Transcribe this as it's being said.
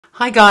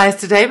Hi guys,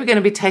 today we're going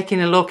to be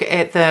taking a look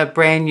at the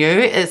brand new,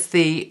 it's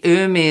the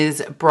Hermes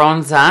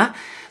bronzer.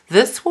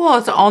 This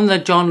was on the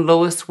John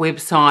Lewis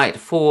website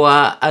for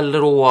a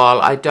little while.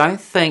 I don't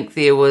think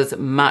there was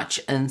much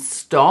in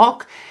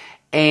stock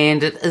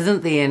and it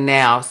isn't there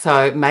now,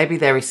 so maybe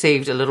they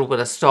received a little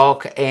bit of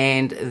stock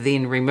and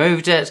then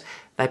removed it.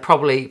 They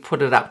probably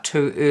put it up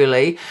too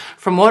early.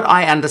 From what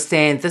I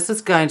understand, this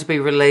is going to be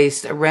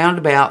released around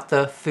about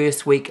the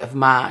first week of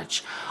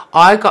March.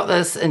 I got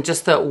this in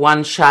just the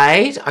one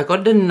shade. I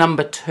got it in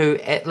number 2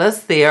 Atlas.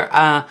 There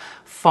are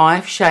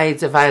 5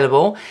 shades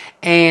available,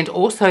 and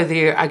also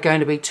there are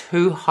going to be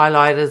 2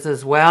 highlighters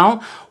as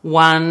well.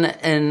 One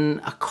in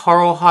a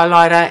coral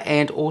highlighter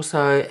and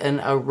also in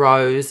a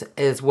rose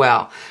as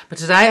well. But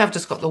today I've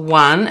just got the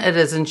one. It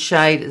is in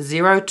shade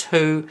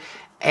 02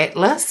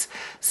 Atlas.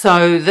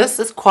 So this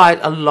is quite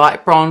a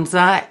light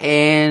bronzer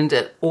and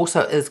it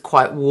also is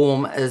quite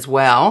warm as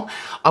well.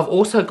 I've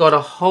also got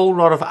a whole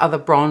lot of other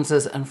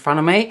bronzers in front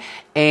of me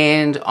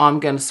and I'm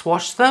going to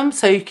swatch them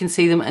so you can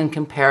see them in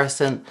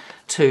comparison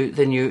to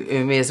the new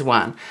Hermes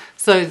one.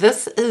 So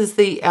this is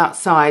the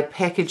outside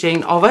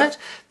packaging of it.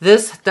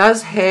 This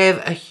does have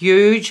a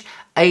huge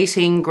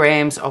 18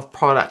 grams of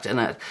product in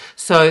it.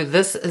 So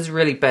this is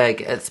really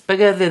big. It's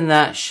bigger than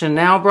the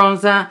Chanel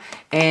bronzer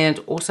and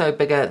also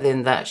bigger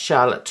than the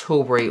Charlotte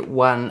Tilbury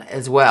one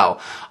as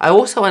well. I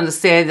also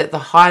understand that the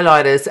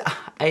highlighters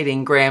are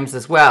 18 grams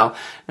as well.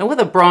 Now with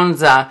a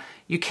bronzer,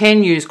 you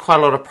can use quite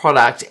a lot of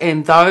product,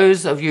 and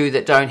those of you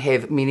that don't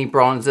have many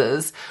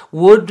bronzers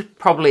would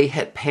probably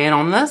hit pan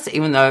on this,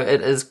 even though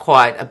it is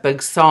quite a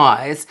big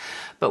size.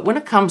 But when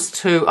it comes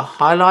to a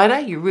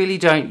highlighter, you really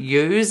don't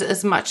use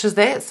as much as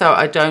that, so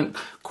I don't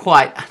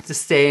quite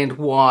understand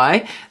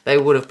why they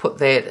would have put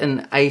that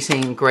in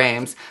 18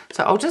 grams.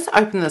 So I'll just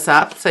open this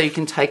up so you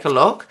can take a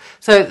look.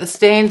 So the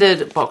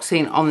standard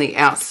boxing on the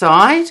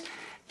outside,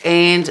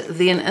 and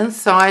then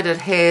inside it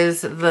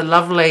has the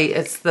lovely,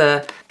 it's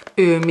the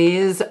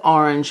Hermes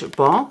orange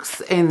box,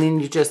 and then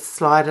you just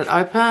slide it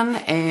open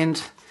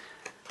and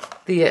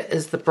there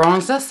is the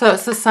bronzer. So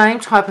it's the same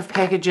type of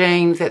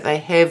packaging that they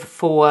have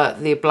for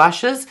their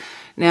blushes.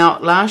 Now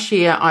last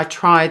year I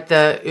tried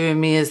the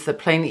Hermes, the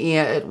Plein,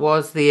 it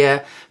was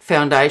their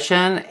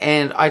foundation,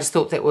 and I just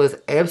thought that was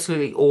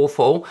absolutely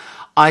awful.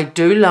 I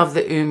do love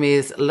the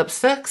Hermes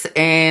lipsticks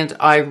and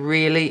I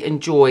really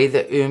enjoy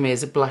the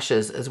Hermes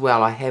blushes as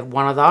well. I have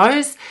one of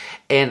those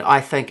and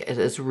I think it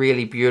is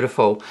really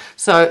beautiful.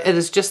 So it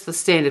is just the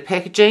standard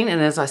packaging,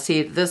 and as I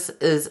said, this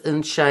is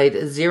in shade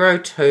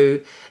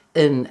 02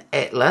 in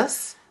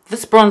Atlas.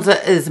 This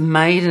bronzer is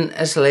made in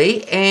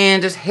Italy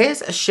and it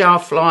has a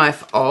shelf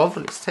life of,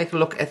 let's take a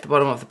look at the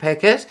bottom of the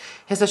packet, it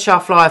has a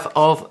shelf life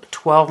of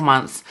 12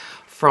 months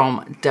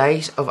from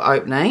date of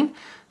opening.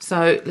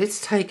 So let's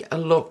take a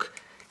look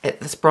at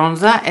this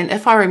bronzer, and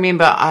if I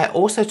remember, I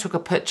also took a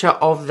picture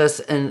of this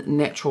in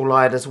natural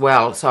light as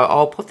well, so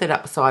I'll put that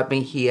up beside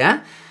me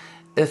here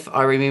if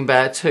I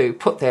remember to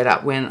put that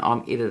up when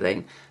I'm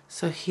editing.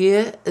 So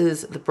here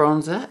is the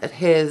bronzer. It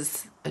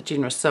has a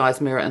generous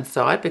size mirror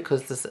inside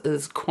because this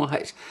is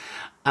quite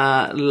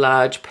a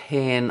large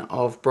pan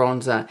of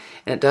bronzer,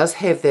 and it does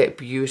have that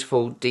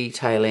beautiful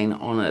detailing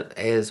on it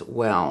as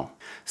well.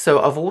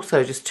 So I've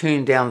also just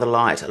turned down the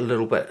light a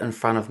little bit in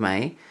front of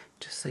me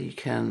just so you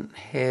can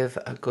have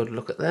a good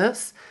look at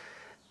this.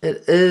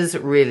 It is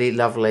really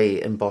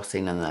lovely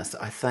embossing in this.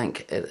 I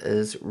think it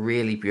is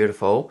really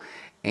beautiful.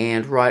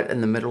 And right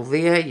in the middle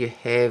there you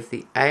have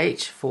the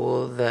H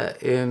for the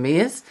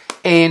Hermes.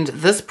 And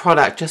this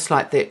product, just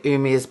like the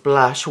Hermes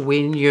blush,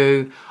 when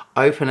you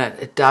open it,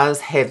 it does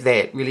have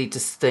that really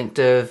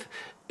distinctive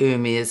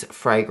Hermes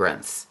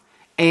fragrance.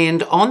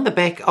 And on the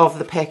back of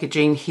the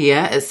packaging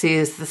here, it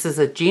says this is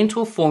a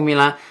gentle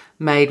formula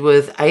made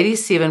with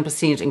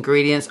 87%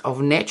 ingredients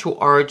of natural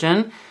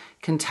origin,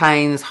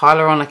 contains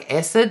hyaluronic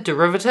acid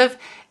derivative,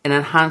 and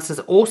enhances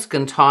all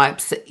skin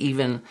types,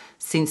 even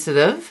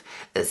sensitive.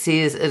 It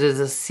says it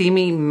is a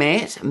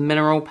semi-matte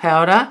mineral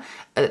powder.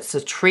 It's a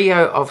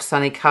trio of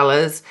sunny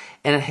colours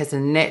and it has a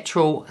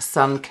natural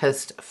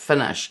sun-kissed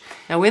finish.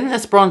 Now when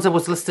this bronzer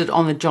was listed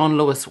on the John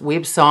Lewis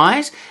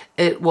website,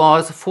 it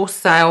was for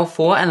sale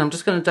for, and I'm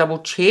just going to double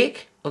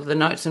check with the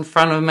notes in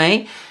front of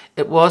me,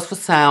 it was for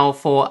sale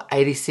for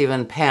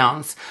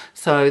 £87.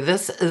 So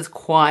this is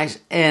quite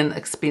an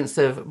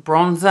expensive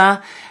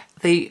bronzer.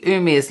 The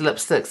Hermes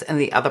lipsticks and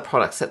the other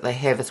products that they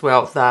have as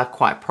well, they're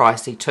quite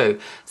pricey too.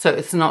 So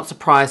it's not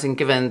surprising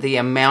given the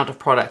amount of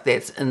product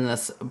that's in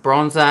this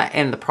bronzer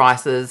and the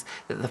prices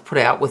that they've put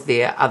out with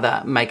their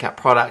other makeup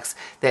products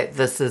that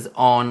this is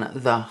on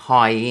the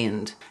high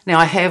end. Now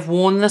I have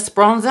worn this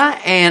bronzer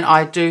and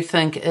I do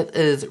think it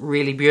is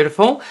really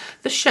beautiful.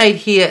 The shade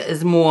here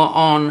is more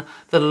on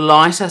the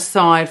lighter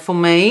side for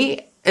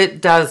me.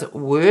 It does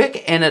work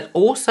and it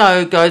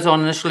also goes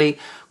on initially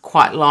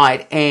quite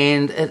light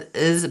and it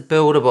is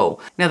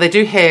buildable. Now they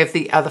do have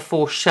the other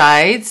 4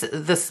 shades,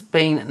 this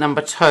being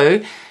number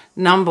 2.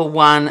 Number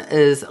 1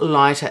 is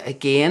lighter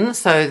again,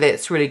 so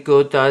that's really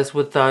good, those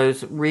with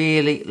those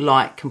really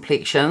light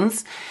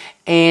complexions.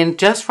 And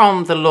just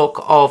from the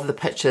look of the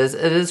pictures,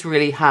 it is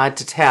really hard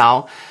to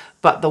tell,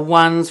 but the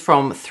ones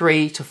from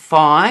 3 to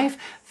 5,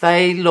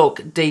 they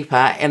look deeper,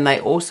 and they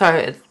also,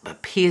 it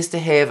appears to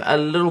have a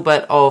little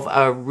bit of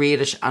a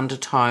reddish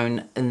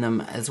undertone in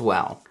them as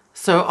well.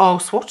 So I'll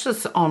swatch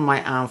this on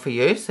my arm for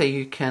you so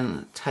you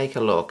can take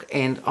a look,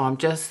 and I'm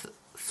just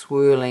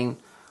swirling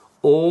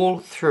all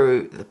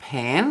through the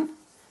pan,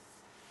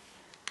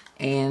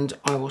 and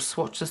I will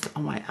swatch this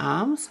on my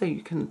arm so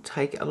you can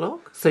take a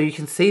look. So you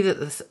can see that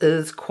this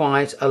is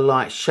quite a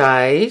light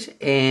shade,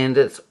 and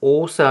it's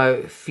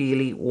also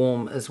fairly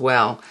warm as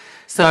well.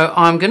 So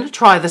I'm going to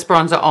try this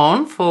bronzer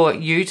on for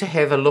you to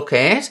have a look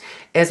at.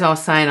 As I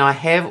was saying, I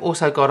have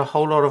also got a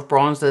whole lot of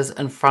bronzers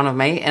in front of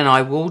me, and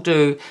I will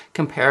do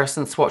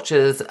comparison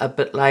swatches a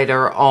bit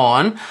later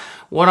on.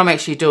 What I'm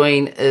actually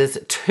doing is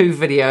 2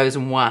 videos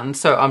in one.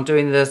 So I'm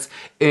doing this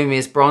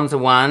Hermes bronzer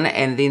one,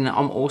 and then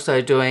I'm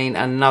also doing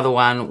another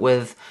one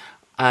with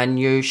a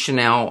new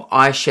Chanel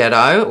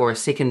eyeshadow, or a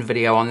second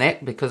video on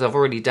that, because I've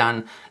already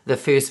done the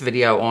first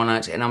video on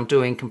it, and I'm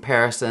doing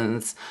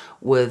comparisons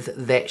with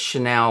that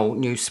Chanel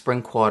new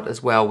Spring Quad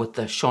as well, with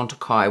the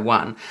Chantecaille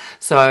one.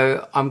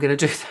 So I'm going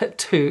to do the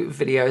 2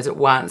 videos at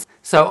once.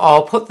 So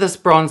I'll put this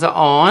bronzer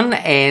on,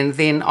 and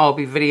then I'll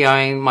be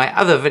videoing my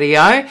other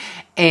video,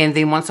 and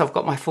then once I've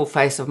got my full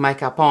face of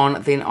makeup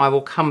on, then I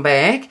will come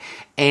back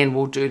and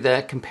we'll do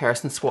the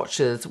comparison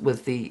swatches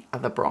with the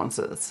other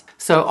bronzers.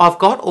 So I've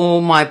got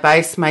all my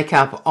base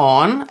makeup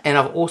on, and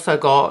I've also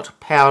got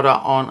powder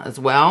on as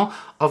well.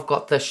 I've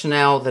got the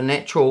Chanel, the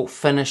Natural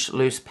Finish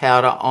Loose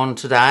Powder on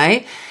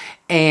today.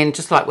 And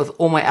just like with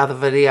all my other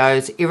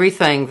videos,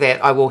 everything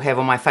that I will have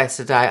on my face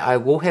today, I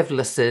will have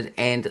listed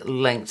and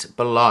linked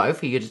below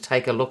for you to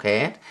take a look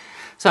at.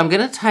 So I'm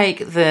going to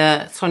take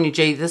the Sonia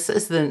G, this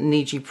is the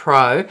Niji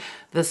Pro.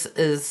 This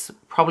is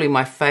probably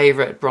my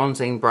favorite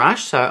bronzing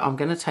brush. So I'm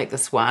going to take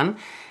this one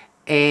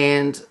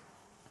and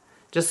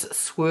just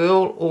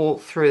swirl all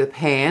through the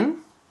pan.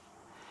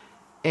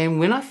 And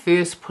when I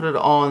first put it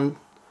on,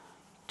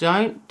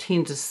 don't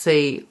tend to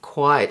see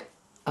quite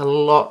a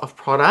lot of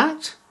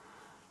product.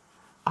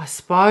 I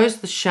suppose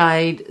the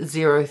shade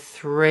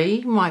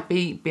 03 might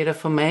be better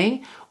for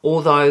me,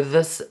 although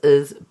this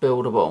is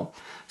buildable.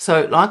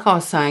 So like I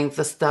was saying,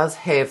 this does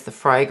have the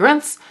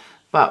fragrance,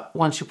 but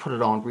once you put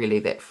it on, really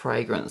that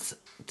fragrance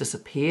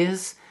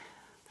disappears.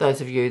 Those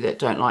of you that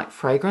don't like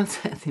fragrance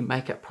and their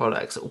makeup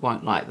products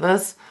won't like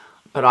this,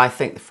 but I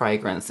think the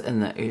fragrance in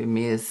the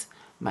Hermes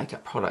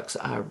makeup products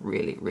are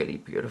really, really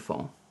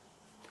beautiful.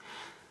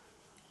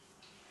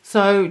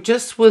 So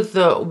just with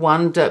the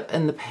one dip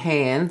in the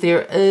pan,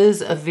 there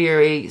is a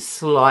very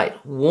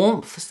slight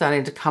warmth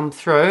starting to come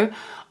through.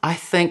 I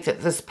think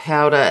that this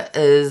powder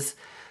is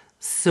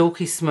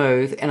silky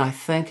smooth, and I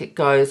think it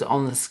goes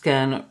on the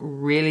skin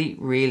really,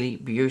 really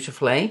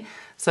beautifully.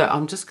 So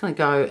I'm just going to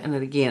go in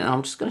it again, and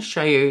I'm just going to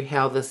show you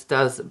how this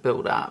does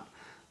build up.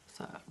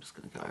 So I'm just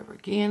going to go over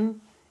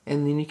again,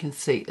 and then you can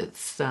see it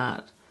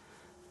start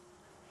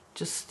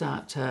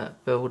to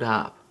build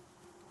up.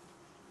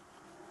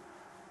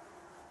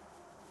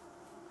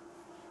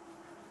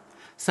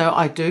 So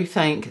I do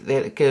think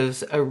that it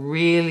gives a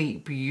really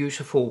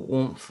beautiful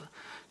warmth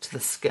to the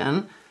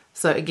skin.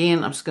 So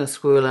again, I'm just going to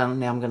swirl in.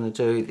 Now I'm going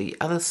to do the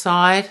other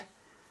side.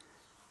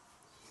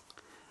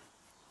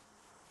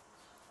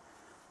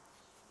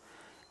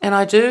 And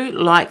I do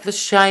like the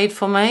shade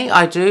for me.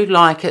 I do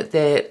like it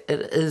that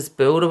it is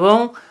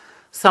buildable.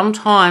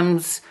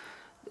 Sometimes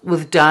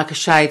with darker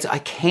shades, I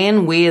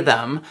can wear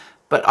them,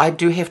 but I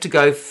do have to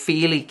go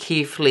fairly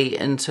carefully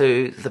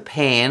into the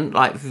pan,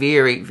 like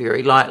very,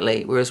 very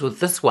lightly. Whereas with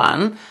this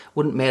one,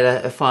 wouldn't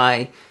matter if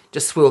I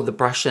just swirled the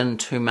brush in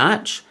too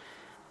much.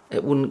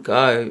 It wouldn't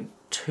go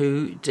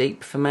too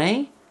deep for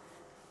me.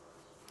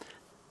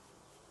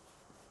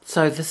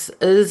 So this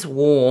is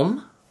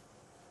warm,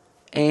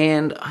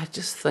 and I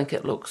just think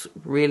it looks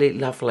really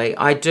lovely.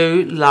 I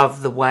do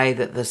love the way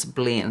that this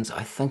blends.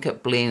 I think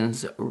it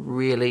blends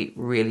really,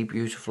 really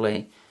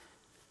beautifully.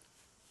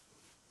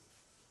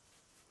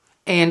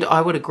 And I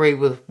would agree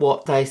with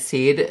what they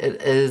said.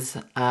 It is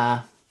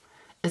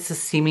it's a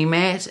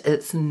semi-matte.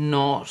 It's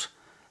not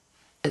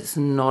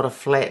a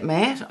flat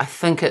matte. I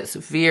think it's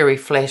very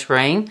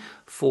flattering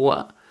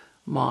for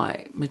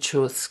my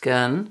mature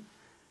skin.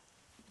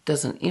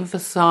 Doesn't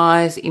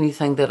emphasize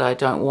anything that I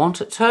don't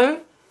want it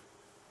to.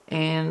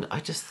 And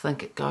I just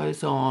think it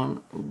goes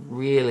on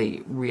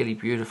really, really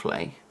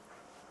beautifully.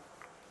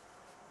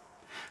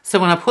 So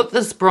when I put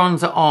this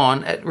bronzer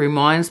on, it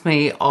reminds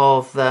me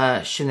of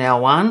the Chanel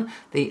one,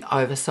 the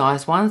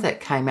oversized ones that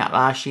came out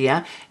last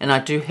year. And I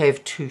do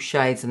have 2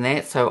 shades in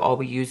that, so I'll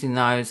be using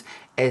those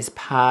as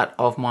part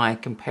of my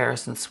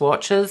comparison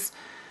swatches.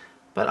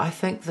 But I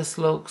think this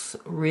looks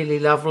really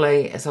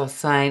lovely. As I was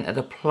saying, it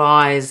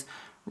applies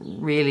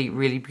really,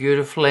 really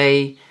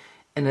beautifully,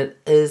 and it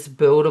is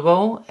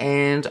buildable,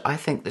 and I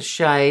think the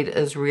shade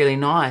is really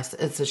nice.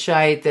 It's a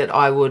shade that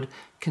I would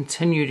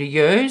continue to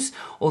use,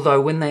 although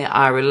when they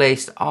are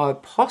released, I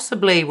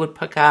possibly would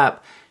pick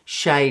up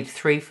shade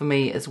 3 for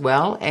me as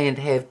well and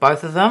have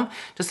both of them,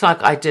 just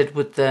like I did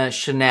with the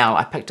Chanel.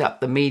 I picked up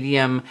the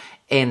medium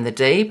and the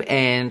deep,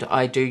 and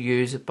I do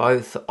use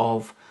both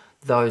of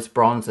those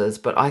bronzers,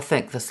 but I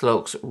think this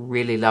looks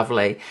really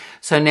lovely.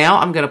 So now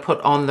I'm going to put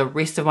on the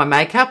rest of my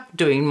makeup,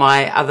 doing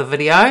my other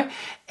video,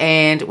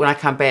 and when I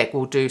come back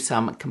we'll do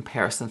some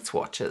comparison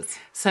swatches.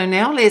 So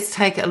now let's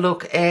take a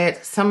look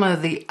at some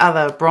of the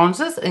other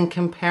bronzers in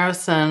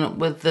comparison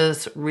with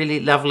this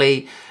really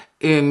lovely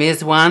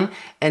Hermes one.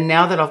 And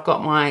now that I've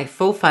got my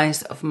full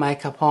face of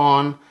makeup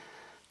on,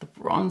 the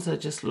bronzer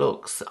just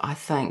looks, I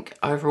think,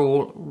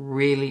 overall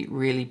really,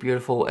 really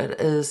beautiful.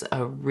 It is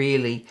a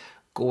really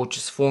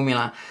gorgeous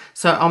formula.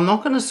 So I'm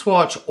not going to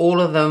swatch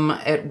all of them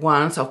at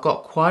once. I've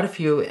got quite a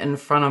few in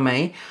front of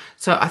me.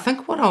 So I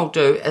think what I'll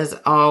do is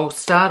I'll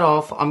start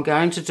off, I'm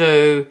going to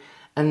do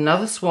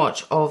another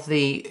swatch of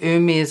the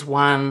Hermes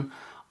one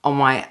on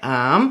my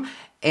arm,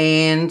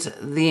 and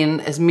then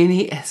as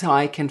many as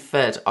I can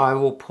fit I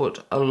will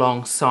put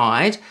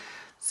alongside.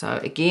 So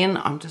again,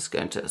 I'm just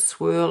going to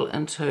swirl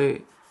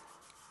into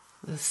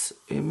this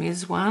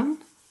Hermes one.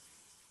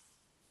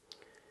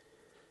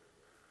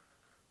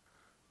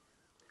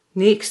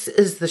 Next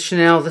is the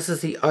Chanel. This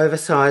is the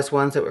oversized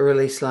ones that were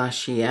released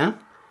last year.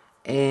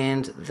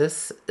 And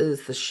this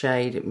is the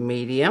shade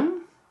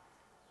medium.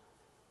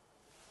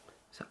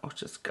 So I'll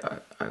just go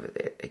over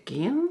that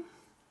again.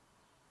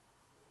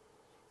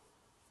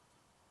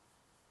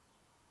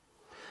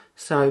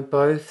 So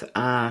both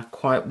are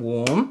quite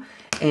warm.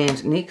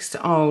 And next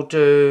I'll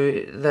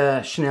do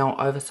the Chanel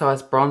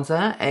oversized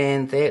bronzer,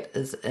 and that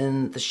is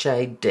in the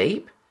shade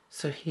Deep.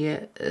 So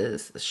here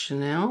is the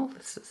Chanel.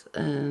 This is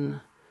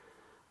in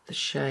the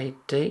shade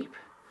Deep.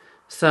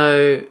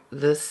 So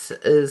this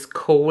is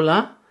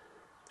cooler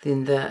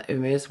than the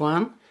Hermes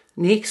one.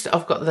 Next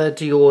I've got the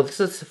Dior. This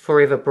is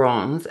Forever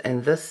Bronze,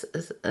 and this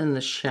is in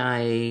the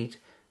shade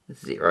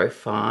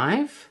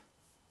 05.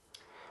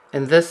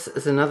 And this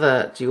is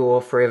another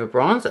Dior Forever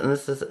Bronze, and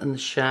this is in the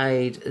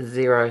shade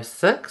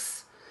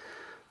 06.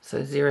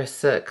 So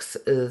 06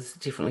 is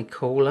definitely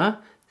cooler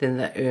than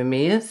the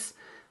Hermes.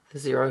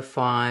 The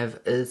 05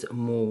 is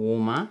more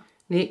warmer.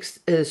 Next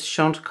is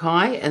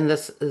Chantecaille, and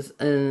this is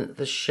in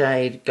the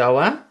shade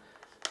Goa.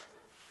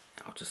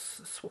 I'll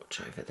just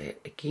swatch over that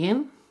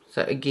again.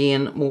 So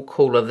again, more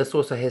cooler. This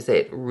also has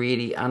that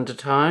reddy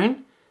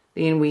undertone.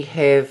 Then we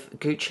have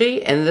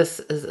Gucci, and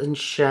this is in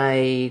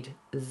shade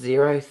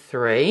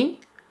 03.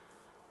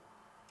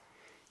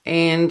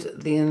 And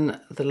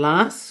then the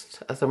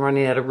last, as I'm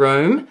running out of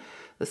room,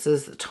 this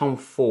is Tom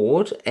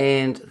Ford,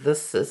 and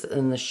this is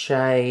in the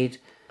shade,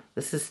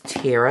 this is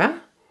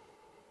Terra.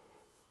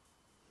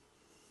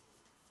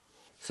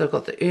 So I've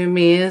got the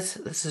Hermes,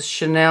 this is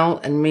Chanel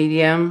in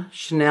medium,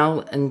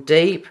 Chanel in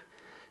deep,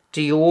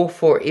 Dior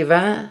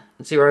Forever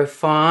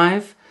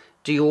 05,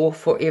 Dior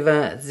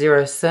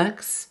Forever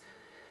 06.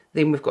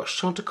 Then we've got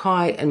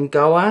Chantecaille in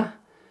Goa,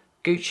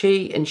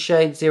 Gucci in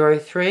shade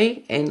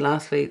 03, and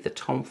lastly the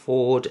Tom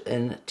Ford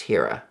in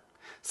Terra.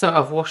 So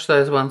I've washed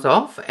those ones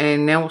off,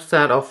 and now we'll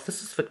start off.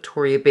 This is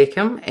Victoria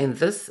Beckham, and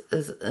this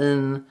is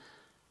in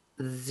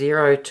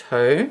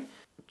 02.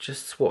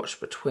 Just swatch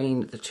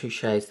between the two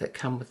shades that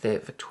come with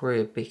that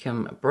Victoria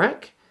Beckham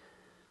brick.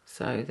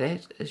 So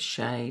that is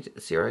shade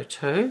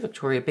 02,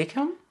 Victoria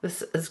Beckham.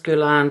 This is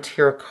Guerlain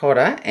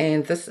Terracotta,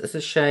 and this is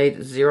a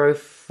shade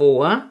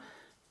 04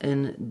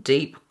 in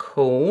Deep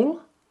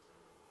Cool.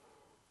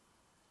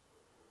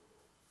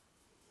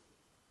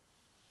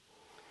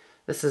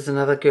 This is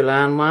another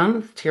Guerlain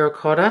one,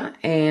 Terracotta,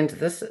 and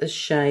this is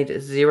shade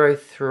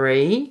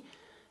 03,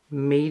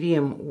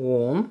 Medium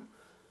Warm.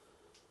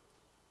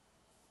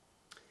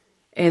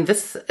 And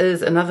this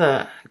is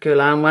another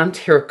Guerlain one,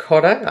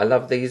 Terracotta. I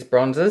love these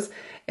bronzers.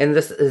 And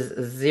this is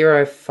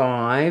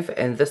 05,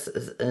 and this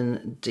is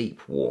in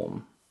Deep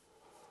Warm.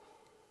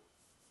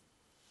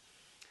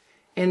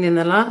 And then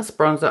the last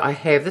bronzer I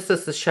have, this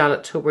is the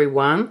Charlotte Tilbury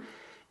one,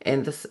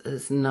 and this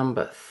is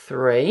number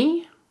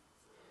 3.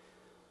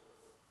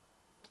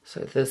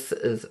 So this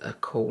is a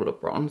cooler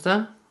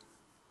bronzer.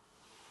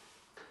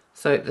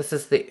 So this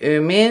is the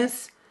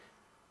Hermes.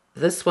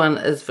 This one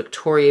is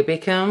Victoria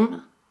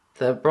Beckham,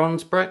 the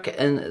bronze brick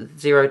in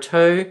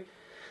 02.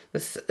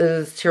 This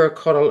is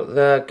Terracotta,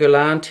 the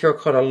Guerlain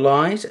Terracotta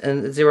Light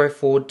in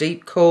 04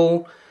 Deep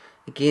Cool.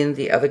 Again,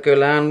 the other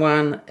Guerlain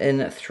one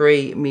in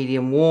 3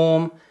 Medium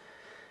Warm.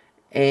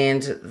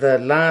 And the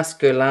last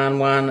Guerlain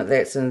one,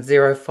 that's in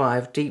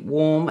 05 Deep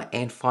Warm.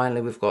 And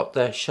finally, we've got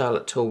the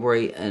Charlotte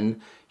Tilbury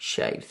in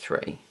shade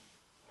 3.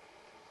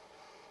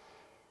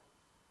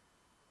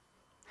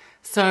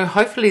 So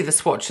hopefully the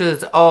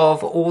swatches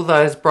of all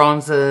those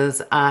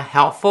bronzers are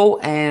helpful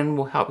and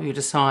will help you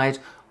decide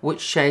which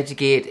shade to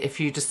get if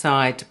you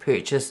decide to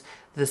purchase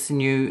this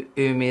new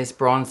Hermes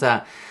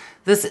bronzer.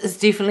 This is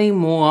definitely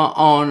more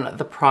on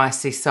the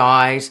pricey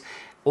side,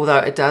 although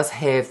it does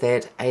have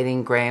that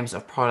 18 grams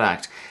of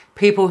product.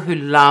 People who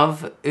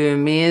love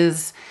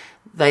Hermes,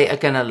 they are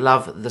going to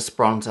love this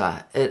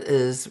bronzer. It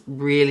is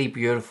really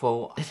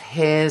beautiful. It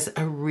has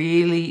a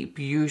really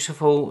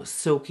beautiful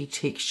silky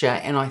texture,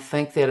 and I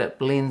think that it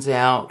blends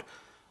out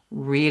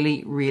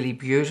really, really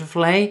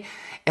beautifully.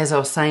 As I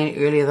was saying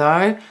earlier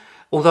though,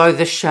 although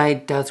this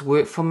shade does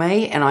work for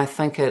me, and I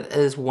think it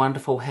is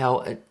wonderful how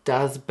it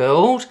does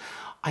build,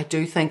 I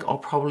do think I'll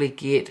probably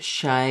get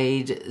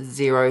shade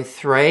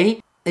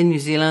 03. In New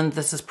Zealand,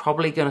 this is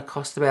probably going to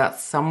cost about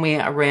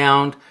somewhere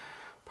around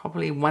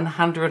probably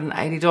 $180,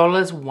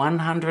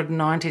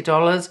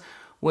 $190,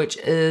 which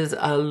is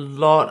a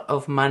lot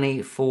of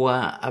money for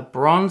a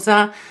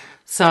bronzer.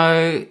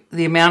 So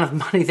the amount of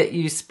money that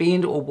you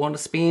spend or want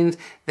to spend,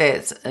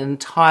 that's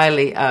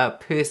entirely a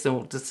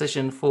personal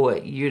decision for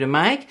you to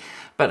make.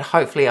 But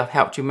hopefully I've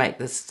helped you make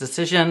this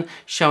decision,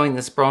 showing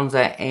this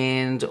bronzer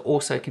and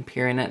also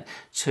comparing it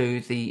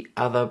to the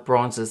other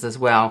bronzers as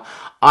well.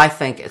 I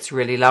think it's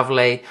really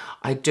lovely.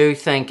 I do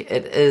think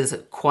it is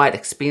quite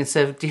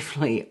expensive,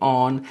 definitely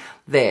on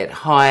that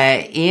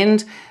higher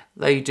end,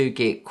 though you do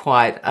get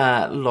quite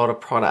a lot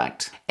of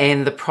product.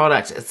 And the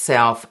product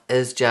itself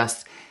is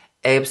just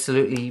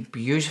absolutely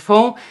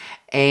beautiful,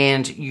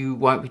 and you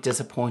won't be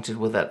disappointed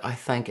with it. I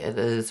think it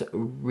is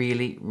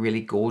really, really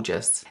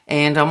gorgeous.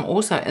 And I'm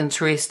also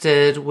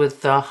interested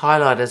with the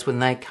highlighters when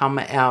they come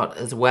out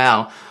as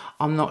well.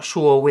 I'm not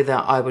sure whether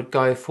I would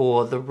go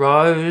for the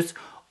rose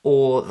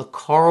or the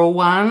coral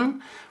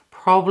one.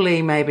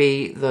 Probably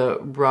maybe the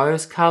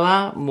rose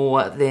color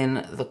more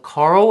than the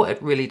coral.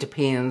 It really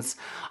depends.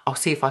 I'll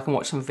see if I can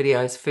watch some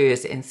videos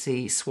first and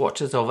see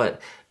swatches of it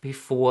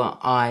before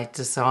I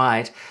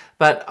decide.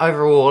 But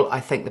overall, I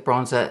think the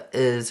bronzer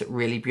is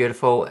really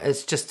beautiful.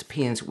 It just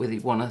depends whether you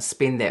want to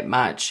spend that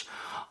much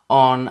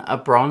on a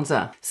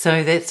bronzer.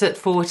 So that's it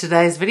for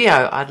today's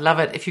video. I'd love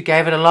it if you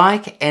gave it a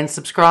like and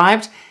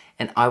subscribed,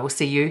 and I will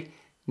see you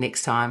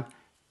next time.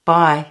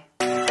 Bye.